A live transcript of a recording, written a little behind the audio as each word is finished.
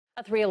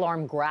A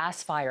three-alarm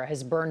grass fire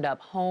has burned up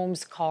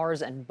homes,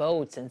 cars, and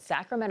boats in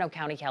Sacramento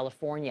County,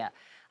 California.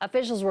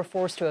 Officials were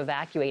forced to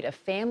evacuate a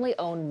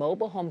family-owned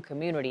mobile home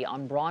community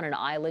on Braunen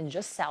Island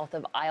just south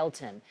of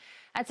Isleton.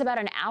 That's about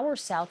an hour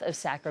south of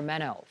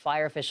Sacramento.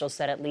 Fire officials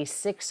said at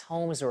least 6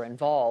 homes were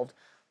involved.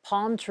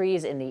 Palm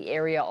trees in the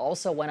area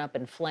also went up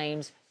in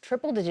flames.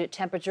 Triple-digit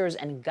temperatures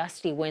and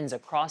gusty winds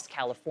across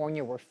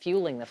California were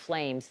fueling the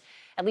flames.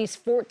 At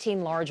least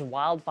 14 large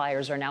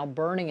wildfires are now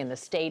burning in the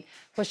state,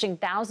 pushing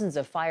thousands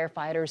of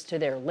firefighters to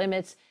their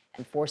limits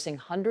and forcing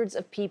hundreds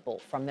of people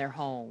from their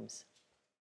homes.